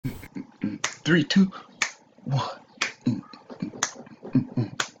3, 2, 1.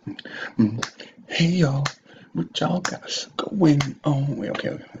 Hey y'all, what y'all got going on? Wait,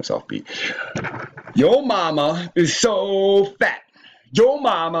 okay, that's offbeat. Your mama is so fat. Your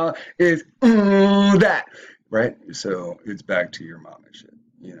mama is that. Right? So it's back to your mama shit.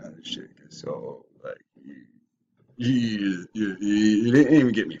 You know, this shit is so like you didn't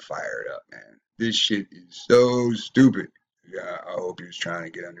even get me fired up, man. This shit is so stupid. Yeah, I hope he was trying to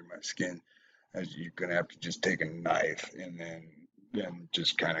get under my skin. As you're gonna have to just take a knife and then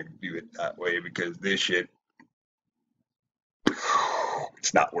just kind of do it that way because this shit,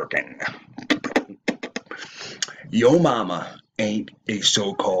 it's not working. Yo mama ain't a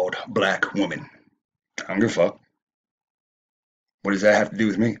so-called black woman. I don't give a fuck. What does that have to do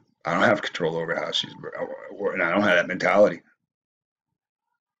with me? I don't have control over how she's, and I don't have that mentality.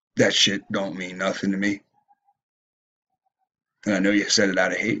 That shit don't mean nothing to me. And I know you said it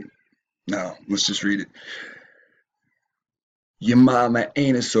out of hate. No, let's just read it. Your mama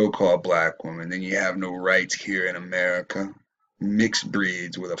ain't a so-called black woman, then you have no rights here in America. Mixed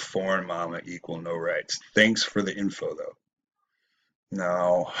breeds with a foreign mama equal no rights. Thanks for the info, though.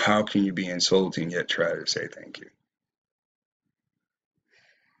 Now, how can you be insulting yet try to say thank you?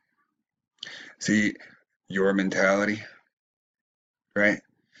 See, your mentality, right?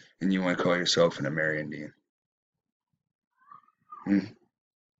 And you want to call yourself an Amerindian.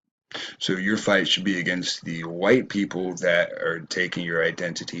 So your fight should be against the white people that are taking your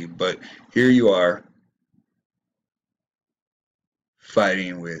identity. But here you are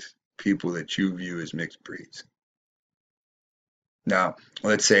fighting with people that you view as mixed breeds. Now,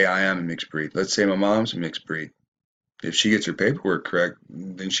 let's say I am a mixed breed. Let's say my mom's a mixed breed. If she gets her paperwork correct,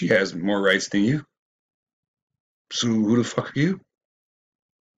 then she has more rights than you. So who the fuck are you?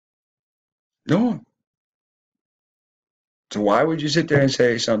 No one. So why would you sit there and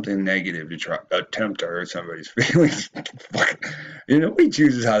say something negative to try attempt to hurt somebody's feelings? Nobody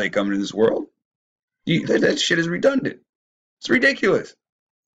chooses how they come into this world. That shit is redundant. It's ridiculous.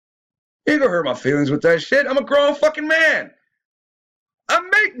 You ain't gonna hurt my feelings with that shit. I'm a grown fucking man. I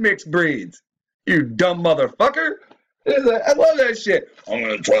make mixed breeds. You dumb motherfucker. I love that shit. I'm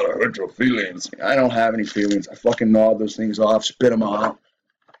gonna try to hurt your feelings. I don't have any feelings. I fucking gnawed those things off, spit them out.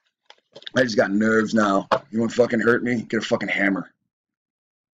 I just got nerves now. You want to fucking hurt me? Get a fucking hammer.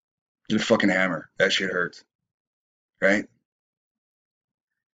 Get a fucking hammer. That shit hurts. Right?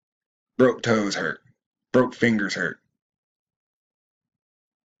 Broke toes hurt. Broke fingers hurt.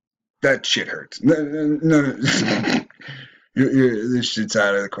 That shit hurts. No. This shit's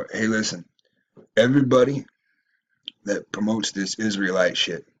out of the court. Hey, listen. Everybody that promotes this Israelite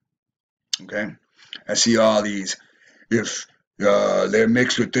shit, okay? I see all these, if they're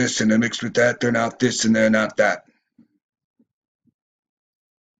mixed with this and they're mixed with that, they're not this and they're not that.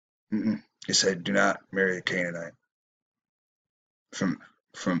 It said, do not marry a Canaanite. From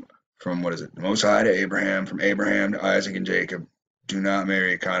what is it? The Most High to Abraham, from Abraham to Isaac and Jacob, do not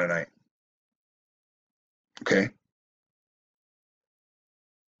marry a Canaanite. Okay?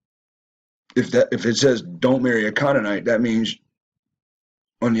 If it says don't marry a Canaanite, that means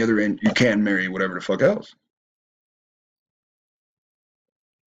on the other end you can marry whatever the fuck else.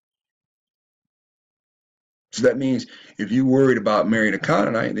 So that means if you're worried about marrying a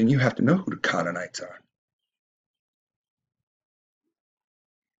Canaanite, then you have to know who the Canaanites are.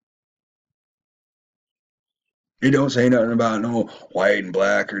 It don't say nothing about no white and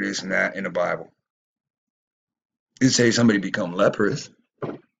black or this and that in the Bible. It say somebody become leprous.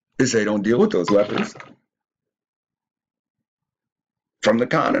 It say don't deal with those lepers. From the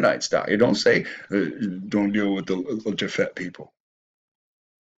Canaanite style. It don't say don't deal with the Japhet people.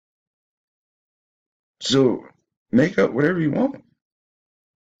 So make up whatever you want.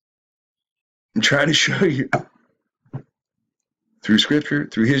 I'm trying to show you through scripture,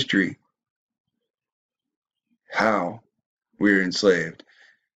 through history, how we're enslaved.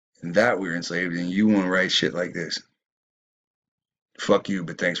 And that we're enslaved, and you want to write shit like this. Fuck you,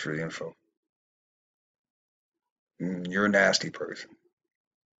 but thanks for the info. You're a nasty person.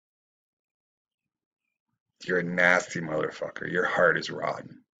 You're a nasty motherfucker. Your heart is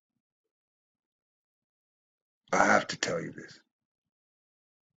rotten. I have to tell you this.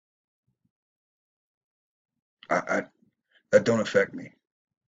 That don't affect me.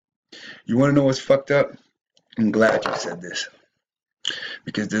 You want to know what's fucked up? I'm glad you said this.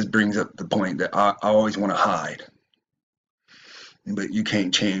 Because this brings up the point that I always want to hide. But you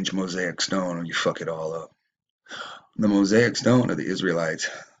can't change mosaic stone or you fuck it all up. The mosaic stone of the Israelites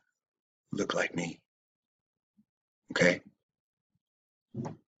look like me. Okay?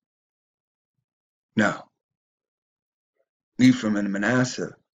 Now, Ephraim and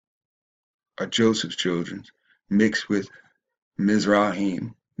Manasseh are Joseph's children mixed with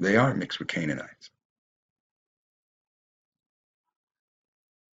Mizrahim. They are mixed with Canaanites.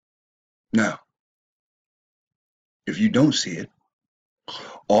 Now, if you don't see it,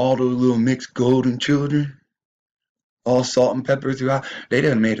 all those little mixed golden children, all salt and pepper throughout, they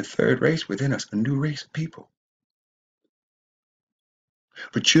done made a third race within us, a new race of people.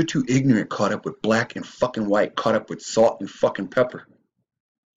 But you're too ignorant, caught up with black and fucking white, caught up with salt and fucking pepper.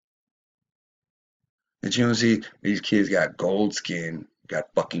 That you don't see these kids got gold skin,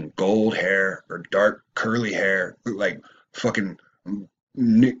 got fucking gold hair or dark curly hair, look like fucking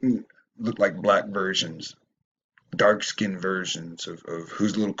look like black versions, dark skin versions of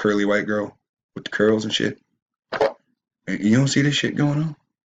who's the little curly white girl with the curls and shit. You don't see this shit going on?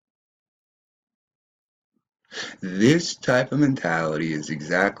 This type of mentality is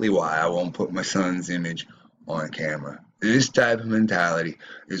exactly why I won't put my son's image on camera. This type of mentality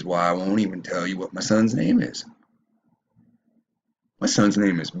is why I won't even tell you what my son's name is. My son's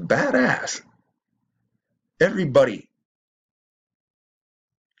name is Badass. Everybody.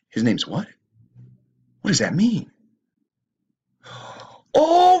 His name's what? What does that mean?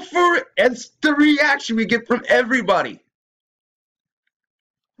 It's the reaction we get from everybody.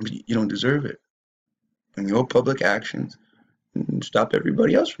 You don't deserve it. And your public actions stop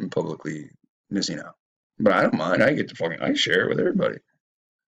everybody else from publicly missing out. But I don't mind. I share it with everybody.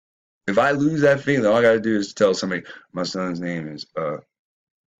 If I lose that feeling, all I gotta do is tell somebody my son's name is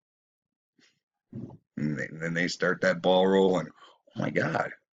and then they start that ball rolling. Oh my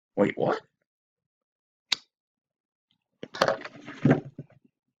God. Wait, what?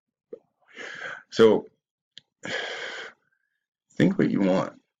 So think what you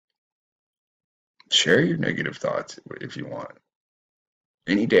want. Share your negative thoughts if you want.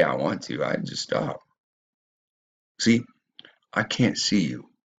 Any day I want to, I just stop. See, I can't see you.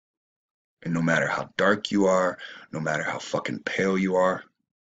 And no matter how dark you are, no matter how fucking pale you are,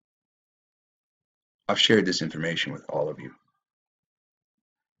 I've shared this information with all of you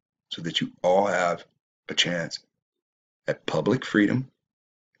so that you all have a chance at public freedom,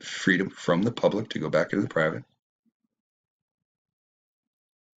 freedom from the public to go back into the private,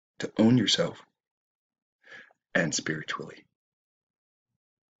 to own yourself, and spiritually.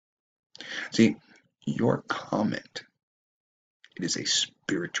 See, your comment, it is a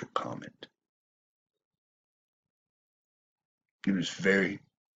spiritual comment. It is very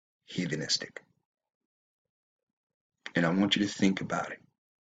heathenistic. And I want you to think about it.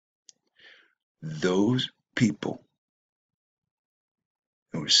 Those people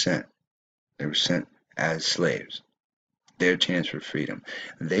who were sent, they were sent as slaves. Their chance for freedom.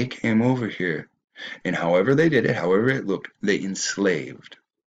 They came over here, and however they did it, however it looked, they enslaved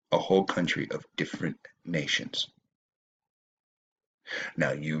a whole country of different nations.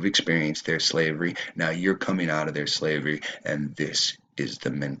 Now you've experienced their slavery. Now you're coming out of their slavery, and this is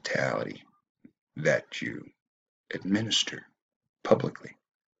the mentality that you administer publicly.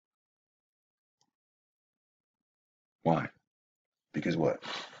 Why? Because what?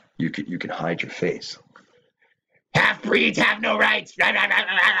 You can hide your face. Half-breeds have no rights.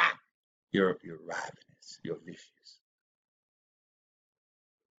 You're ravenous. You're vicious.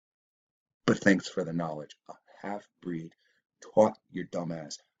 But thanks for the knowledge. A half-breed taught your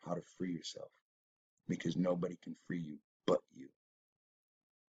dumbass how to free yourself, because nobody can free you but you.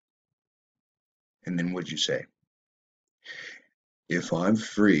 And then what'd you say? If I'm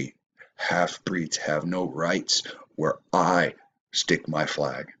free, half-breeds have no rights where I stick my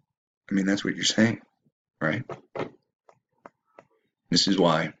flag. I mean, that's what you're saying, right? This is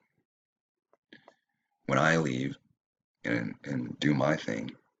why when I leave and do my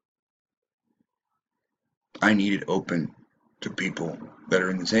thing, I need it open to people that are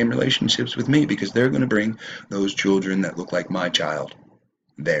in the same relationships with me, because they're going to bring those children that look like my child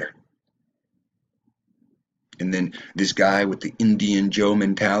there. And then this guy with the Indian Joe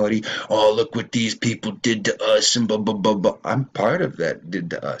mentality, oh, look what these people did to us, and blah, blah, blah, blah. I'm part of that did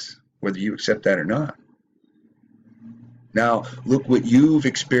to us, whether you accept that or not. Now, look what you've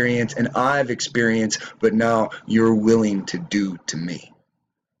experienced and I've experienced, but now you're willing to do to me.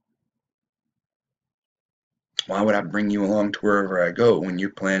 Why would I bring you along to wherever I go when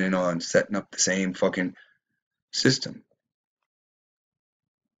you're planning on setting up the same fucking system?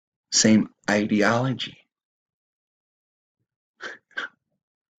 Same ideology.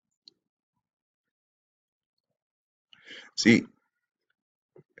 See,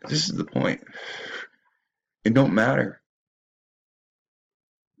 this is the point. It don't matter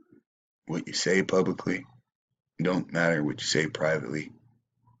what you say publicly. It don't matter what you say privately.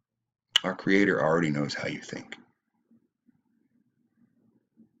 Our Creator already knows how you think.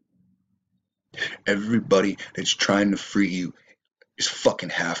 Everybody that's trying to free you is fucking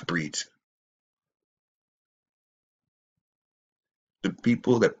half-breeds. The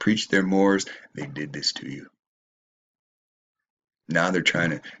people that preach their mores, they did this to you. Now they're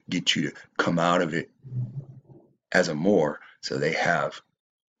trying to get you to come out of it as a Moor, so they have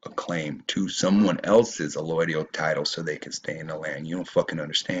a claim to someone else's allodial title so they can stay in the land. You don't fucking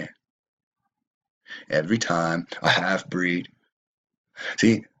understand. Every time a half-breed,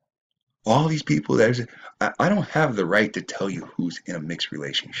 see, all these people, I don't have the right to tell you who's in a mixed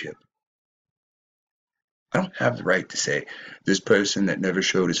relationship. I don't have the right to say this person that never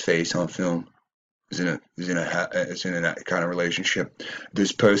showed his face on film is in that kind of relationship.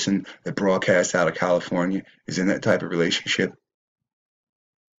 This person that broadcasts out of California is in that type of relationship.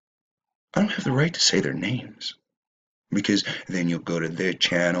 I don't have the right to say their names, because then you'll go to their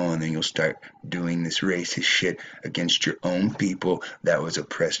channel and then you'll start doing this racist shit against your own people that was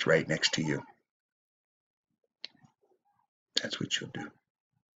oppressed right next to you. That's what you'll do.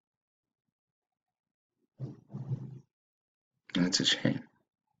 And it's a shame,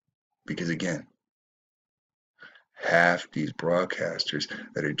 because again, half these broadcasters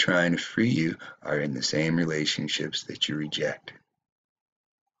that are trying to free you are in the same relationships that you reject.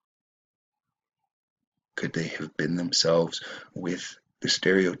 Could they have been themselves with the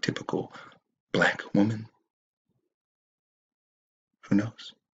stereotypical black woman? Who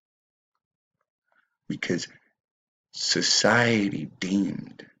knows? Because society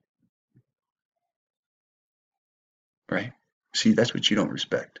deemed, right? See, that's what you don't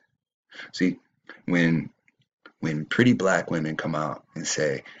respect. See, when pretty black women come out and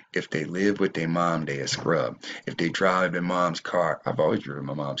say, if they live with their mom, they a scrub. If they drive their mom's car, I've always driven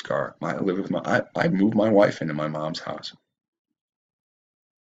my mom's car. I moved my wife into my mom's house.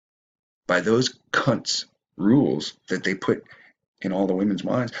 By those cunts' rules that they put in all the women's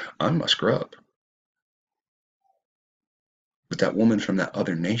minds, I'm a scrub. But that woman from that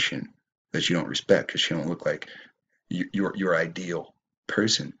other nation that you don't respect because she don't look like your ideal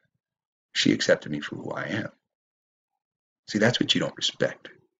person, she accepted me for who I am. See, that's what you don't respect.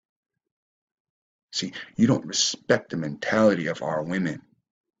 See, you don't respect the mentality of our women.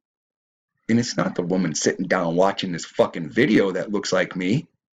 And it's not the woman sitting down watching this fucking video that looks like me.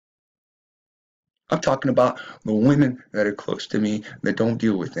 I'm talking about the women that are close to me that don't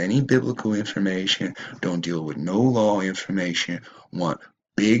deal with any biblical information, don't deal with no law information, want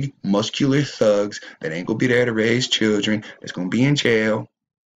big, muscular thugs that ain't gonna be there to raise children, that's gonna be in jail,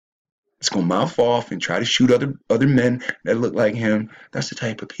 that's gonna mouth off and try to shoot other men that look like him. That's the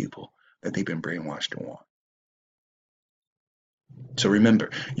type of people that they've been brainwashed to want. So remember,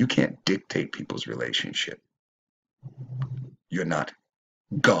 you can't dictate people's relationship. You're not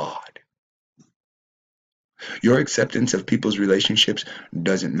God. Your acceptance of people's relationships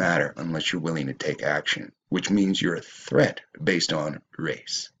doesn't matter unless you're willing to take action, which means you're a threat based on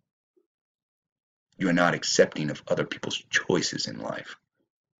race. You are not accepting of other people's choices in life.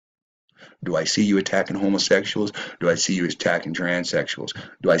 Do I see you attacking homosexuals? Do I see you attacking transsexuals?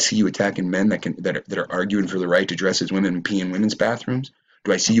 Do I see you attacking men that are arguing for the right to dress as women and pee in women's bathrooms?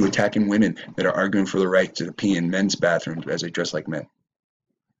 Do I see you attacking women that are arguing for the right to pee in men's bathrooms as they dress like men?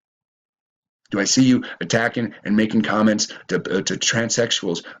 Do I see you attacking and making comments to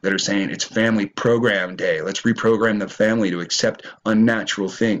transsexuals that are saying it's family program day? Let's reprogram the family to accept unnatural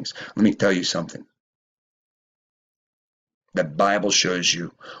things. Let me tell you something. The Bible shows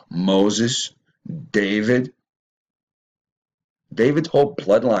you Moses, David's whole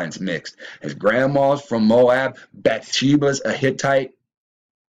bloodline's mixed. His grandma's from Moab, Bathsheba's a Hittite.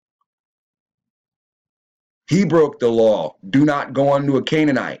 He broke the law. Do not go unto a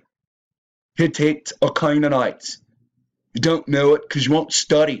Canaanite. Hittites are Canaanites. You don't know it because you won't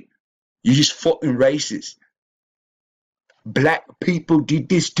study. You're just fucking racist. Black people did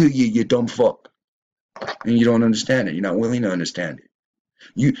this to you, you dumb fuck. And you don't understand it. You're not willing to understand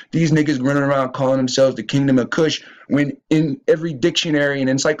it. These niggas running around calling themselves the Kingdom of Kush when in every dictionary and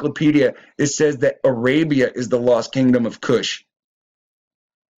encyclopedia it says that Arabia is the lost kingdom of Kush.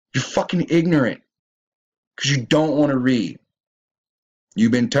 You're fucking ignorant because you don't want to read.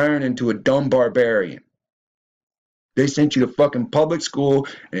 You've been turned into a dumb barbarian. They sent you to fucking public school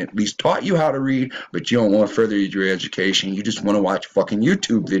and at least taught you how to read, but you don't want to further your education. You just want to watch fucking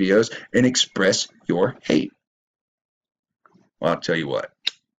YouTube videos and express your hate. Well, I'll tell you what.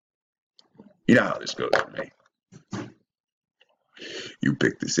 You know how this goes for me. You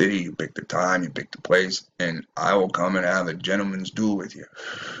pick the city, you pick the time, you pick the place, and I will come and have a gentleman's duel with you.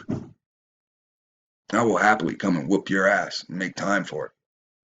 I will happily come and whoop your ass and make time for it.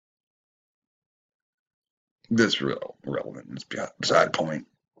 This is real relevant. It's beside the point.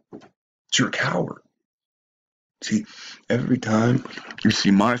 You're a coward. See, every time you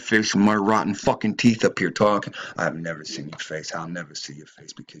see my face and my rotten fucking teeth up here talking, I've never seen your face. I'll never see your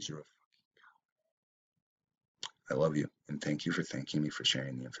face because you're a... I love you, and thank you for thanking me for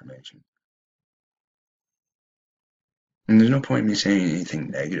sharing the information. And there's no point in me saying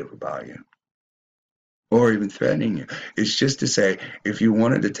anything negative about you or even threatening you. It's just to say, if you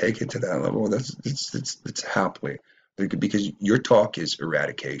wanted to take it to that level, that's happily, because your talk is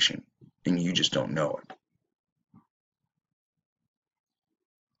eradication, and you just don't know it.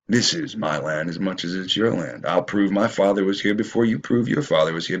 This is my land as much as it's your land. I'll prove my father was here before you prove your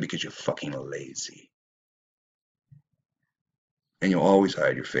father was here because you're fucking lazy. And you'll always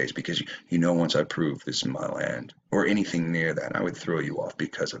hide your face because you know once I prove this is my land or anything near that, I would throw you off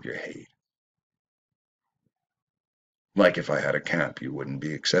because of your hate. Like if I had a camp, you wouldn't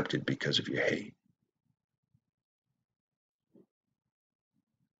be accepted because of your hate.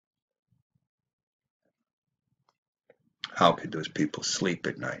 How could those people sleep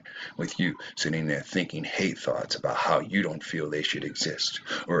at night with you sitting there thinking hate thoughts about how you don't feel they should exist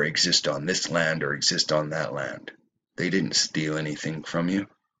or exist on this land or exist on that land? They didn't steal anything from you.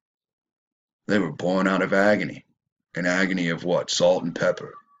 They were born out of agony. An agony of what? Salt and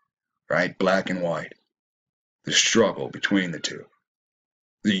pepper, right? Black and white. The struggle between the two.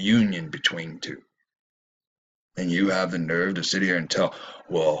 The union between two. And you have the nerve to sit here and tell,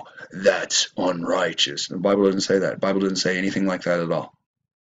 well, that's unrighteous. The Bible doesn't say that. The Bible doesn't say anything like that at all.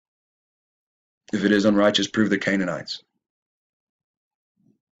 If it is unrighteous, prove the Canaanites.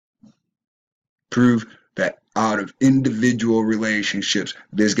 Prove that out of individual relationships,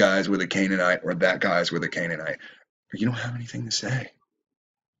 this guy's with a Canaanite or that guy's with a Canaanite. But you don't have anything to say.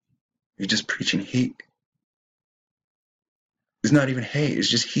 You're just preaching heat. It's not even hate, it's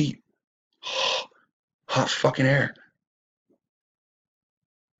just heat. Hot fucking air.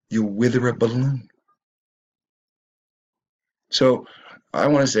 You'll wither a balloon. So I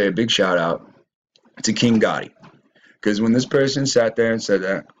want to say a big shout out to King Gotti. Because when this person sat there and said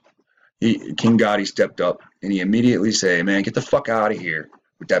that, King Gotti stepped up and he immediately said, man, get the fuck out of here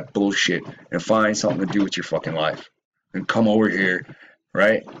with that bullshit and find something to do with your fucking life. And come over here,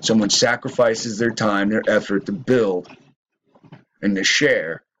 right? Someone sacrifices their time, their effort to build and to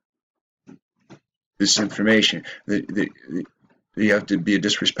share this information. You have to be a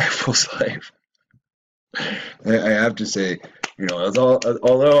disrespectful slave. I have to say, you know,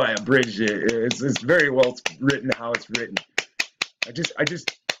 although I abridged it, it's very well written how it's written. I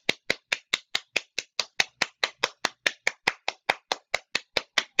just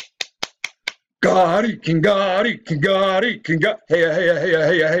Gotti, King Gotti, King Gotti, King Gotti,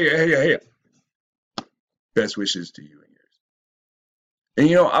 hey. Best wishes to you and yours. And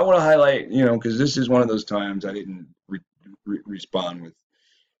you know, I want to highlight, you know, because this is one of those times I didn't respond with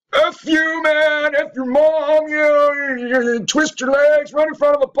F you, man, F your mom, you know, you twist your legs, run in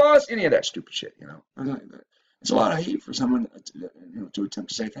front of a bus, any of that stupid shit, you know. It's a lot of hate for someone to attempt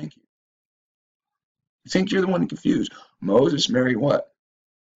to say thank you. You think you're the one confused. Moses married what?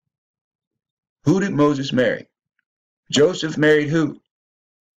 Who did Moses marry? Joseph married who?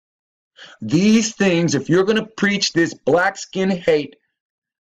 These things, if you're going to preach this black skin hate,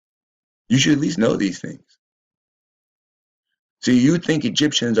 you should at least know these things. See, you think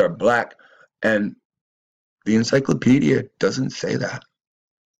Egyptians are black, and the encyclopedia doesn't say that.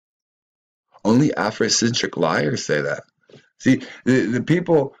 Only Afrocentric liars say that. See, the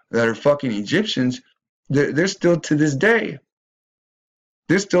people that are fucking Egyptians, they're still to this day.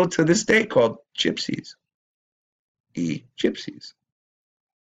 They're still to this day called gypsies. Gypsies.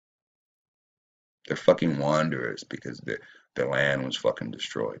 They're fucking wanderers because their land was fucking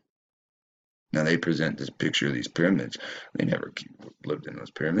destroyed. Now they present this picture of these pyramids. They never lived in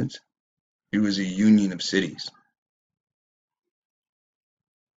those pyramids. It was a union of cities.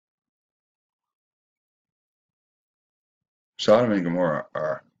 Sodom and Gomorrah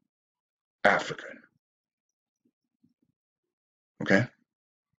are African. Okay?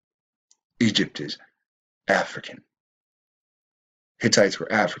 Egypt is African. Hittites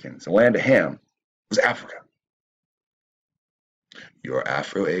were Africans. The land of Ham was Africa. You're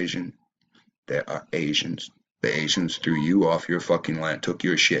Afro-Asian. There are Asians. The Asians threw you off your fucking land, took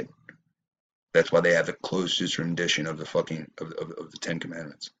your shit. That's why they have the closest rendition of the fucking of the Ten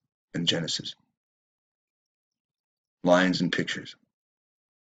Commandments in Genesis. Lines and pictures.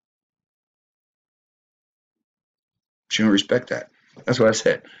 She don't respect that. That's what I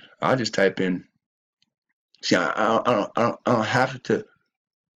said. I'll just type in. See, I don't have to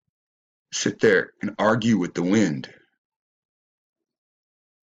sit there and argue with the wind.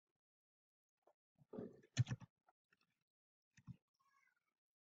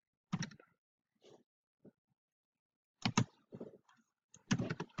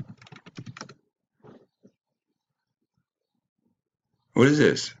 What is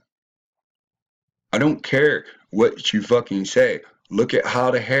this? I don't care what you fucking say. Look at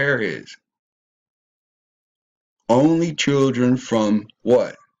how the hair is. Only children from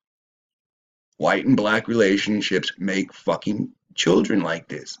what? White and black relationships make fucking children like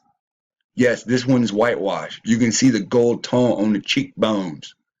this. Yes, this one's whitewashed. You can see the gold tone on the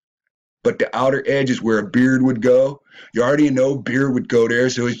cheekbones. But the outer edge is where a beard would go. You already know beard would go there,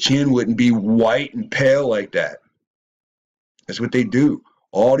 so his chin wouldn't be white and pale like that. That's what they do.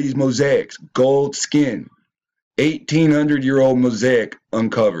 All these mosaics, gold skin, 1,800-year-old mosaic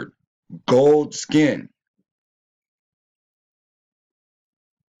uncovered, gold skin.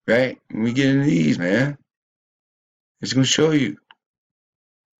 Right? When we get into these, man, it's going to show you.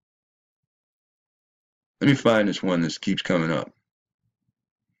 Let me find this one that keeps coming up.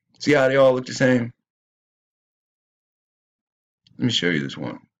 See how they all look the same? Let me show you this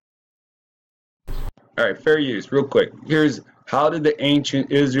one. All right, fair use, real quick. Here's how did the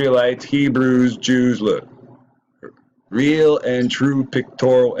ancient Israelites, Hebrews, Jews look? Real and true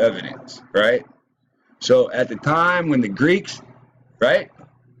pictorial evidence, right? So at the time when the Greeks, right,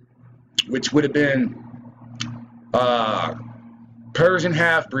 which would have been Persian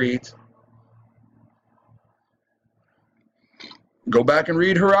half-breeds, go back and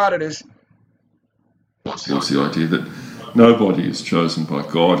read Herodotus. It's the idea that nobody is chosen by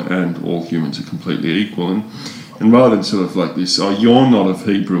God and all humans are completely equal. And rather than sort of like this, oh, you're not of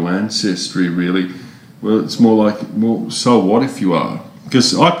Hebrew ancestry, really. Well, it's more like, well, so what if you are?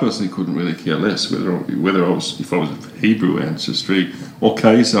 Because I personally couldn't really care less whether I was, if I was of Hebrew ancestry or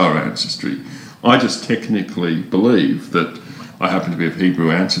Khazar ancestry. I just technically believe that I happen to be of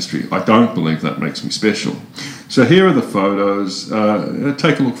Hebrew ancestry. I don't believe that makes me special. So here are the photos.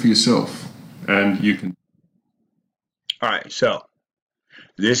 Take a look for yourself, and you can. All right, so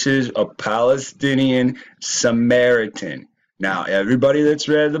this is a Palestinian Samaritan. Now, everybody that's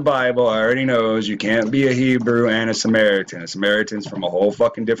read the Bible already knows you can't be a Hebrew and a Samaritan. A Samaritan's from a whole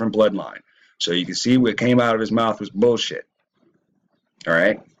fucking different bloodline. So you can see what came out of his mouth was bullshit. All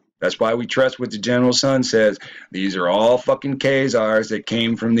right? That's why we trust what the General Sun says. These are all fucking Khazars that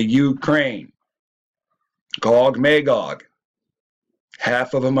came from the Ukraine. Gog, Magog.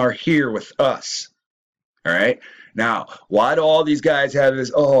 Half of them are here with us. All right? Now, why do all these guys have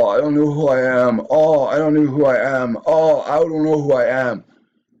this, oh, I don't know who I am. Oh, I don't know who I am. Oh, I don't know who I am.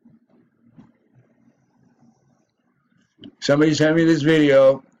 Somebody sent me this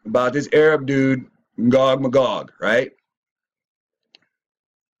video about this Arab dude, Gog Magog, right?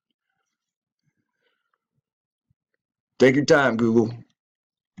 Take your time, Google.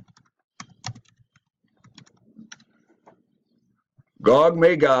 Gog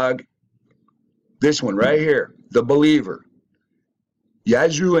Magog, this one right here, the believer.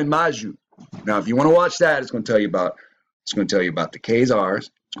 Yaju and Maju. Now, if you want to watch that, it's going to tell you about the Khazars.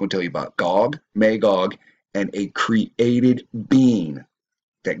 It's going to tell you about Gog, Magog, and a created being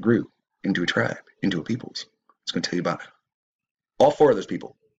that grew into a tribe, into a peoples. It's going to tell you about all four of those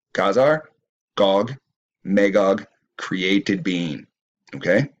people. Khazar, Gog, Magog, created being.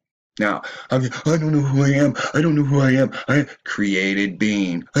 Okay? Now, I don't know who I am. I don't know who I am. I created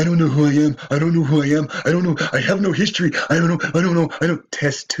being. I don't know who I am. I don't know who I am. I don't know. I have no history. I don't know. I don't know. I don't.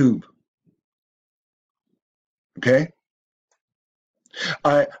 Test tube. Okay?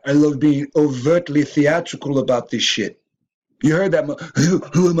 I love being overtly theatrical about this shit. You heard that?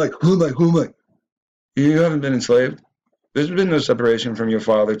 Who am I? Who am I? Who am I? You haven't been enslaved. There's been no separation from your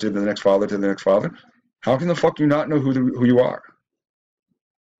father to the next father to the next father. How can the fuck you not know who you are?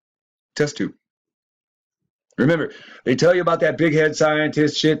 Test tube. Remember, they tell you about that big head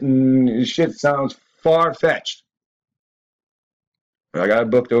scientist shit, and shit sounds far-fetched. I got a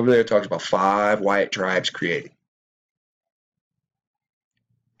book over there that talks about 5 white tribes created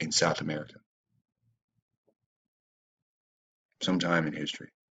in South America sometime in history.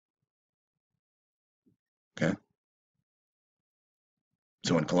 Okay?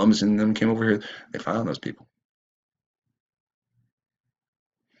 So when Columbus and them came over here, they found those people.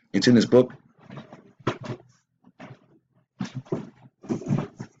 It's in this book.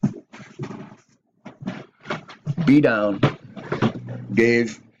 B Down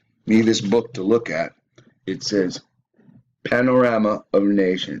gave me this book to look at. It says Panorama of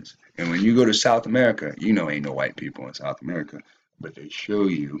Nations. And when you go to South America, you know ain't no white people in South America, but they show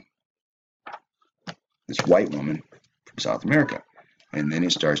you this white woman from South America. And then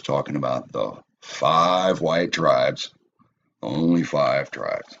it starts talking about the 5 white tribes, only 5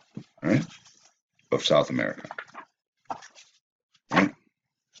 tribes, right, of South America. Right?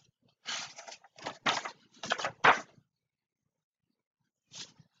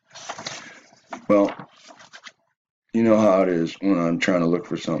 Well, you know how it is when I'm trying to look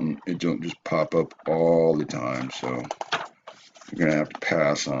for something, it don't just pop up all the time. So you're gonna have to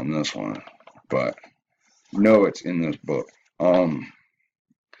pass on this one, but no, it's in this book.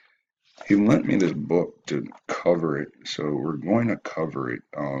 He lent me this book to cover it, so we're going to cover it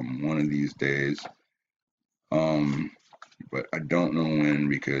one of these days. But I don't know when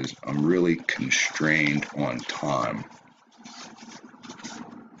because I'm really constrained on time.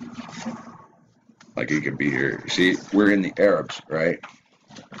 Like he could be here. See, we're in the Arabs, right?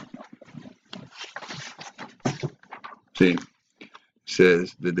 See, it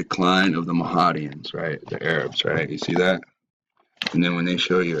says the decline of the Mahdians, right? The Arabs, right? You see that? And then when they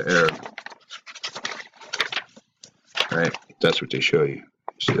show you Arab, right? That's what they show you.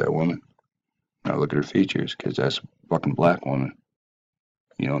 See that woman? Now look at her features, because that's a fucking black woman.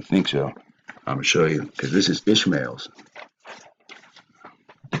 You don't think so? I'm gonna show you, because this is Ishmael's.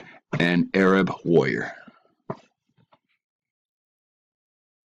 An Arab warrior.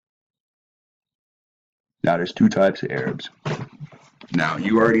 Now there's two types of Arabs. Now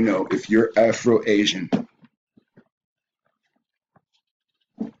you already know if you're Afro-Asian,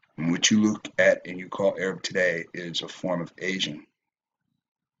 and what you look at and you call Arab today is a form of Asian.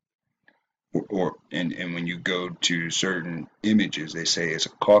 And when you go to certain images, they say it's a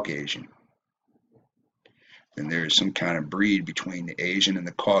Caucasian. And there is some kind of breed between the Asian and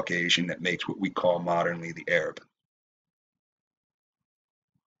the Caucasian that makes what we call modernly the Arab.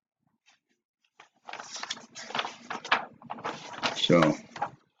 So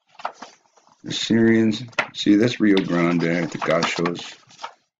the Syrians, see that's Rio Grande, the Gauchos.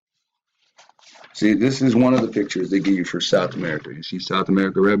 See, this is one of the pictures they give you for South America. You see South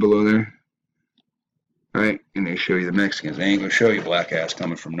America right below there? Right? And they show you the Mexicans. They ain't gonna show you black ass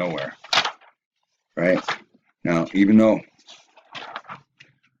coming from nowhere. Right? Now, even though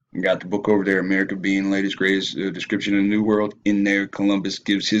you got the book over there, America Being Latest Greatest Description of the New World, in there Columbus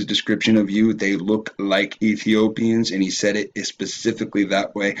gives his description of you. They look like Ethiopians, and he said it is specifically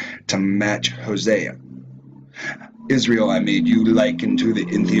that way to match Hosea. Israel, I made you liken to the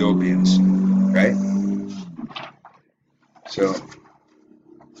Ethiopians. Right? So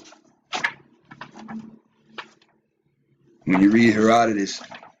when you read Herodotus,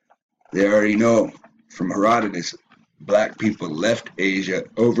 they already know from Herodotus, black people left Asia,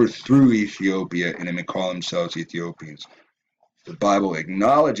 overthrew Ethiopia, and they call themselves Ethiopians. The Bible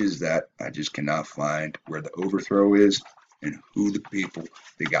acknowledges that. I just cannot find where the overthrow is and who the people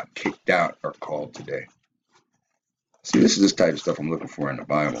that got kicked out are called today. See, this is this type of stuff I'm looking for in the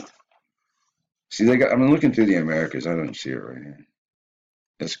Bible. See, I'm looking through the Americas. I don't see it right here.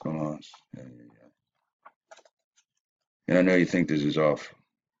 Esquimals. Yeah. And I know you think this is off.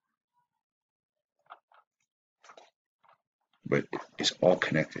 But it's all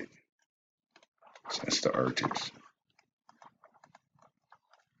connected. So that's the Arctics.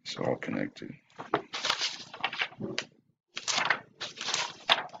 It's all connected.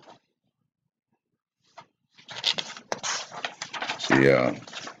 See,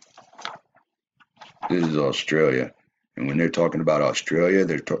 this is Australia. And when they're talking about Australia,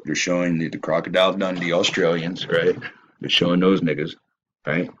 they're showing the Crocodile Dundee Australians, right? They're showing those niggas,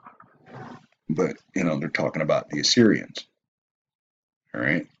 right? But, they're talking about the Assyrians, all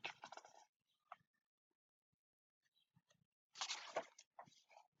right?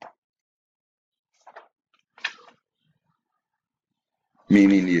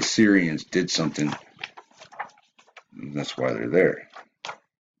 Meaning the Assyrians did something. And that's why they're there.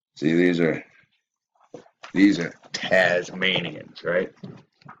 See, these are Tasmanians, right?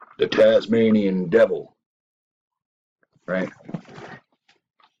 The Tasmanian devil, right?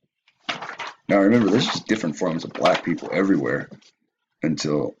 Now remember, there's just different forms of black people everywhere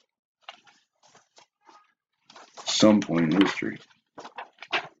until some point in history.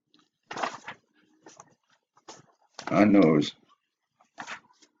 I know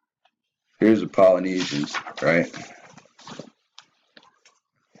here's the Polynesians, right?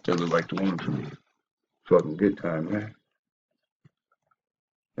 They look like the woman from fucking Good Time, right?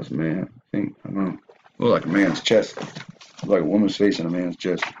 That's a man, I think. I don't know. Look like a man's chest. Look like a woman's face and a man's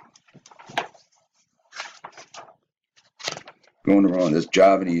chest. Going around, this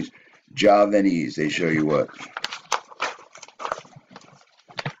Javanese, they show you what.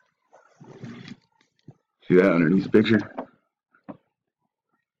 See that underneath the picture?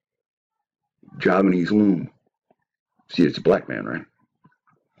 Javanese loom. See, it's a black man, right?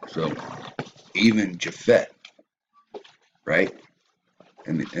 So, even Japhet, right?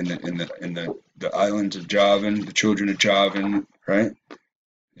 In the islands of Javan, the children of Javan, right?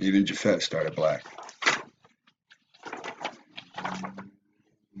 Even Japhet started black.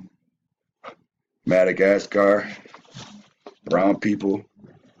 Madagascar, brown people,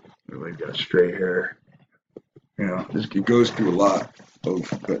 they've got straight hair. You know, it goes through a lot of.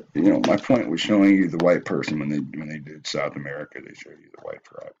 But you know, my point was showing you the white person when they did South America. They showed you the white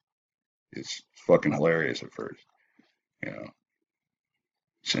tribe. It's fucking hilarious at first. You know,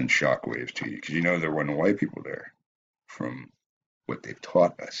 send shockwaves to you because you know there weren't white people there from what they've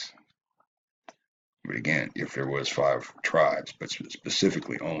taught us. But again, if there was 5 tribes, but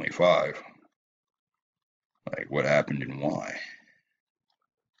specifically only 5, like what happened and why?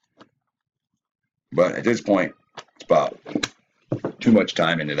 But at this point, it's about too much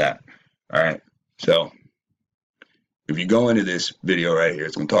time into that. All right. So if you go into this video right here,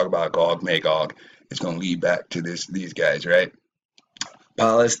 it's going to talk about Gog, Magog. It's going to lead back to these guys, right?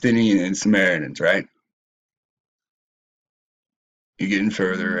 Palestinian and Samaritans, right? You're getting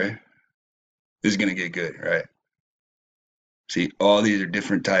further, right? This is going to get good, right? See, all these are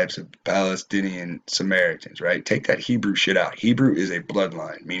different types of Palestinian Samaritans, right? Take that Hebrew shit out. Hebrew is a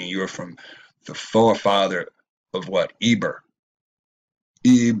bloodline, meaning you're from the forefather of what? Eber.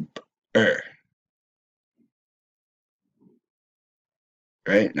 Eber.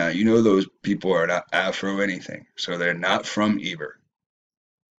 Right? Now, you know those people are not Afro anything, so they're not from Eber.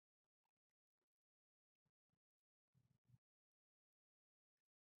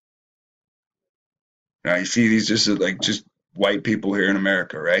 Now, you see these just white people here in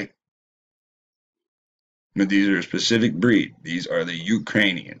America, right? But these are a specific breed. These are the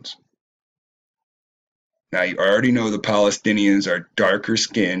Ukrainians. Now, you already know the Palestinians are darker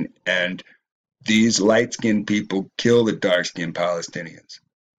skinned, and these light-skinned people kill the dark-skinned Palestinians.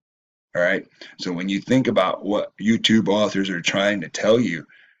 All right? So when you think about what YouTube authors are trying to tell you,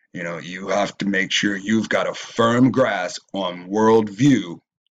 you know, you have to make sure you've got a firm grasp on worldview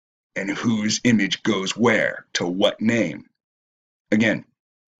and whose image goes where, to what name. Again,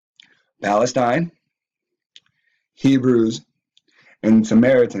 Palestine, Hebrews, and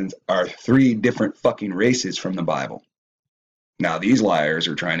Samaritans are 3 different fucking races from the Bible. Now, these liars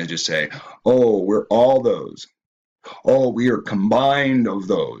are trying to just say, oh, we're all those. Oh, we are combined of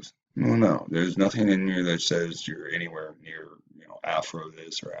those. No, there's nothing in here that says you're anywhere near, you know, Afro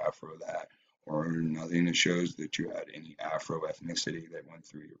this or Afro that, or nothing that shows that you had any Afro ethnicity that went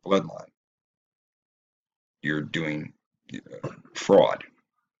through your bloodline. You're doing fraud,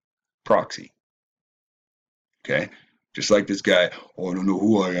 proxy. Okay? Just like this guy, oh, I don't know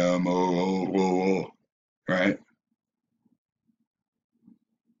who I am, oh, right?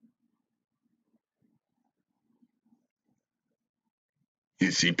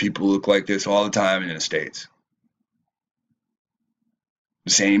 You see people look like this all the time in the States.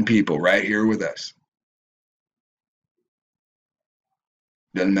 The same people right here with us.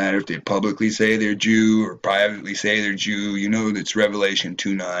 Doesn't matter if they publicly say they're Jew or privately say they're Jew. You know that's Revelation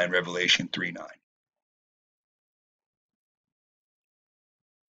 2:9, Revelation 3:9.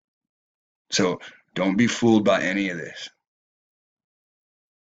 So don't be fooled by any of this.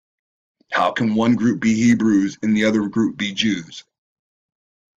 How can one group be Hebrews and the other group be Jews?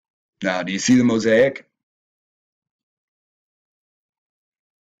 Now, do you see the mosaic?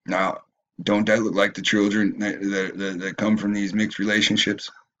 Now, don't that look like the children that come from these mixed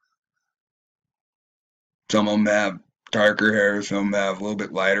relationships? Some of them have darker hair, some of them have a little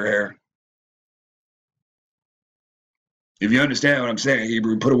bit lighter hair. If you understand what I'm saying,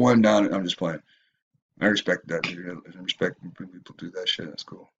 Hebrew, put a 1 down. I'm just playing. I respect that. I respect when people do that shit. That's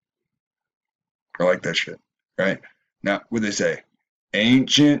cool. I like that shit. Right? Now, what do they say?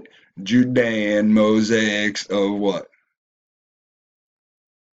 Ancient Judean mosaics of what?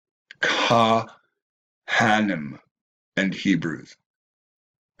 Kahanim and Hebrews.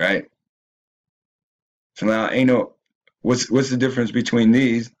 Right? So now, ain't no. What's the difference between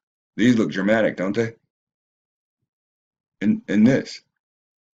these? These look dramatic, don't they? In this.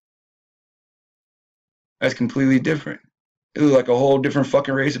 That's completely different. It looks like a whole different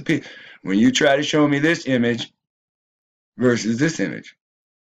fucking race of people. When you try to show me this image versus this image.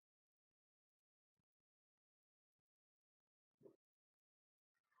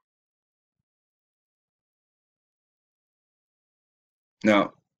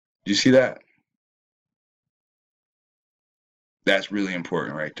 Now, do you see that? That's really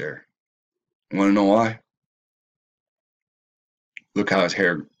important right there. You want to know why? Look how his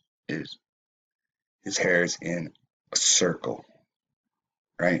hair is. His hair is in a circle,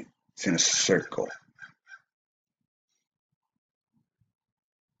 right? It's in a circle.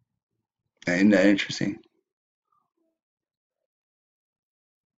 Isn't that interesting?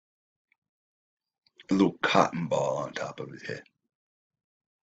 A little cotton ball on top of his head.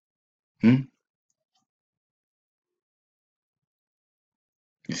 You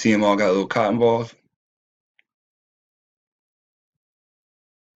see him all got little cotton balls?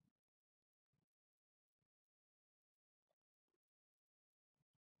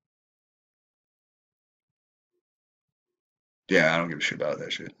 Yeah, I don't give a shit about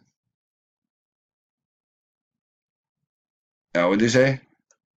that shit. Now, what'd they say?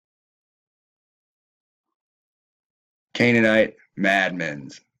 Canaanite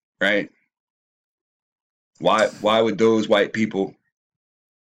madmen, right? Why would those white people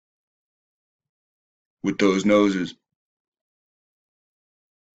with those noses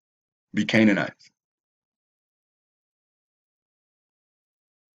be Canaanites?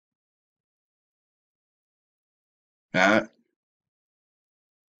 Huh?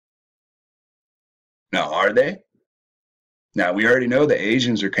 Now, are they? Now, we already know the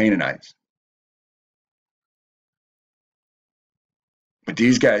Asians are Canaanites. But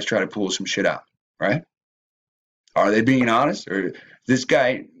these guys try to pull some shit out, right? Are they being honest? Or this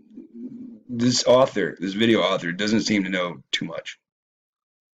guy, this author, this video author, doesn't seem to know too much.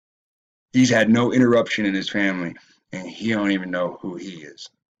 He's had no interruption in his family, and he don't even know who he is.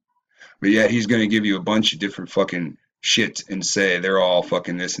 But yet he's going to give you a bunch of different fucking shit and say they're all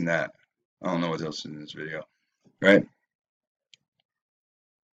fucking this and that. I don't know what else is in this video, right?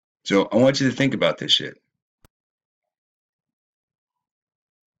 So I want you to think about this shit.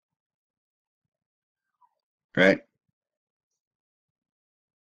 Right?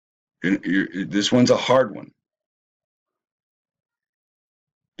 This one's a hard one.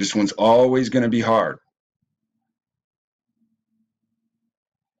 This one's always going to be hard.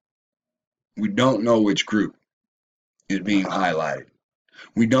 We don't know which group is being highlighted.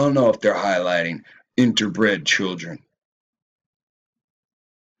 We don't know if they're highlighting interbred children.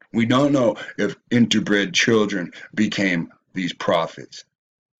 We don't know if interbred children became these prophets.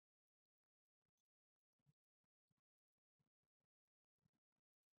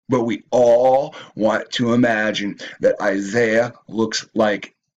 But we all want to imagine that Isaiah looks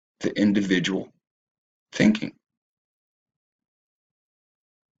like the individual thinking.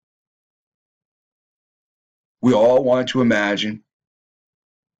 We all want to imagine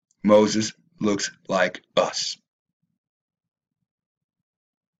Moses looks like us.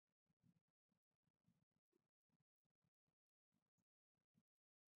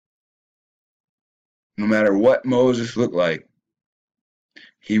 No matter what Moses looked like,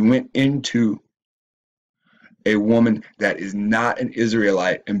 he went into a woman that is not an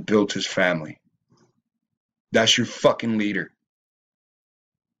Israelite and built his family. That's your fucking leader.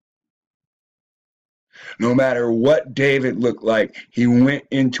 No matter what David looked like, he went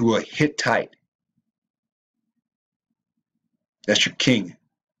into a Hittite. That's your king.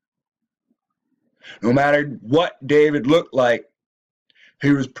 No matter what David looked like,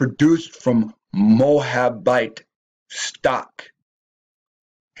 he was produced from Moabite stock,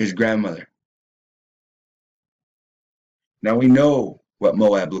 his grandmother. Now we know what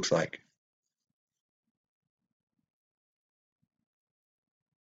Moab looks like.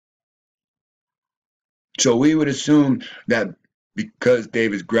 So we would assume that because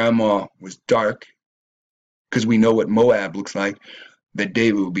David's grandma was dark, because we know what Moab looks like, that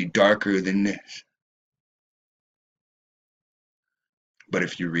David would be darker than this. But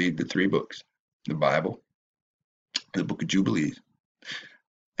if you read the three books, the Bible, the book of Jubilees,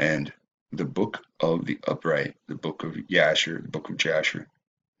 and the book of the upright, the book of Yasher, the book of Jasher,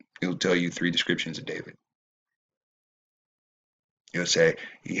 it'll tell you three descriptions of David. It'll say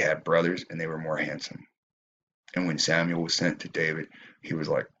he had brothers and they were more handsome. And when Samuel was sent to David, he was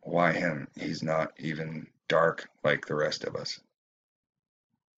like, why him? He's not even dark like the rest of us.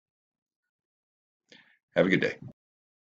 Have a good day.